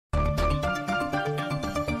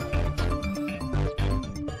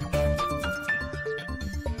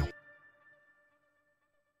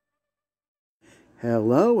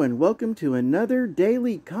Hello and welcome to another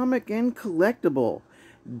daily comic and collectible,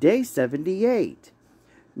 day 78.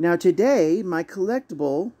 Now today, my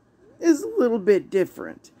collectible is a little bit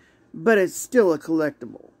different, but it's still a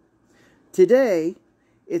collectible. Today,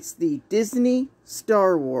 it's the Disney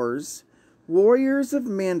Star Wars Warriors of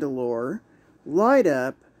Mandalore Light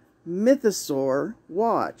Up Mythosaur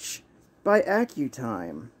Watch by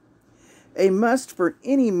AccuTime. A must for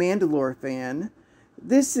any Mandalore fan.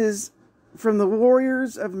 This is from the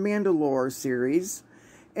Warriors of Mandalore series,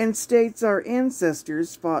 and states our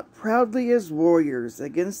ancestors fought proudly as warriors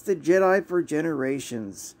against the Jedi for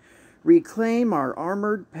generations. Reclaim our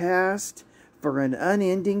armored past for an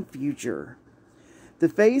unending future. The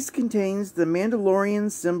face contains the Mandalorian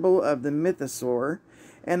symbol of the Mythosaur,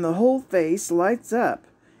 and the whole face lights up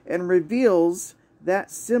and reveals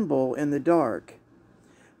that symbol in the dark.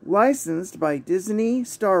 Licensed by Disney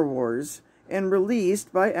Star Wars and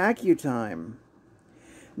released by AccuTime.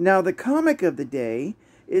 Now the comic of the day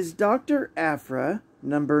is Dr. Aphra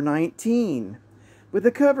number 19, with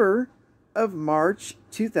a cover of March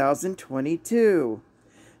 2022.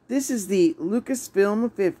 This is the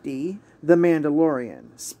Lucasfilm 50, The Mandalorian,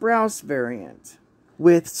 Sprouse variant,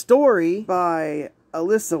 with story by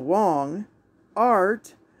Alyssa Wong,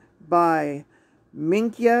 art by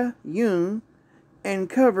Minkia Yoon, and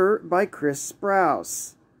cover by Chris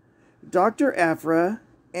Sprouse. Dr. Aphra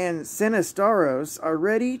and Sinistaros are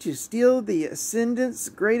ready to steal the Ascendant's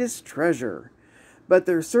greatest treasure, but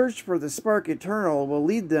their search for the Spark Eternal will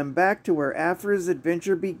lead them back to where Aphra's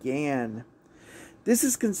adventure began. This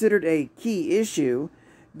is considered a key issue,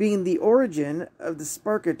 being the origin of the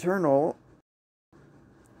Spark Eternal,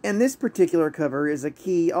 and this particular cover is a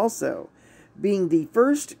key also, being the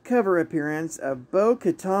first cover appearance of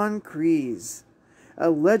Bo-Katan Kryze, a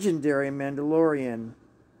legendary Mandalorian.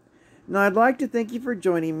 Now, I'd like to thank you for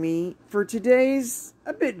joining me for today's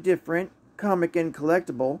a bit different comic and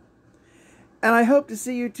collectible, and I hope to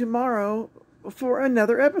see you tomorrow for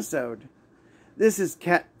another episode. This is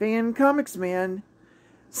Cat Fan Comics Man.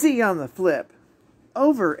 See you on the flip.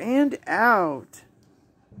 Over and out.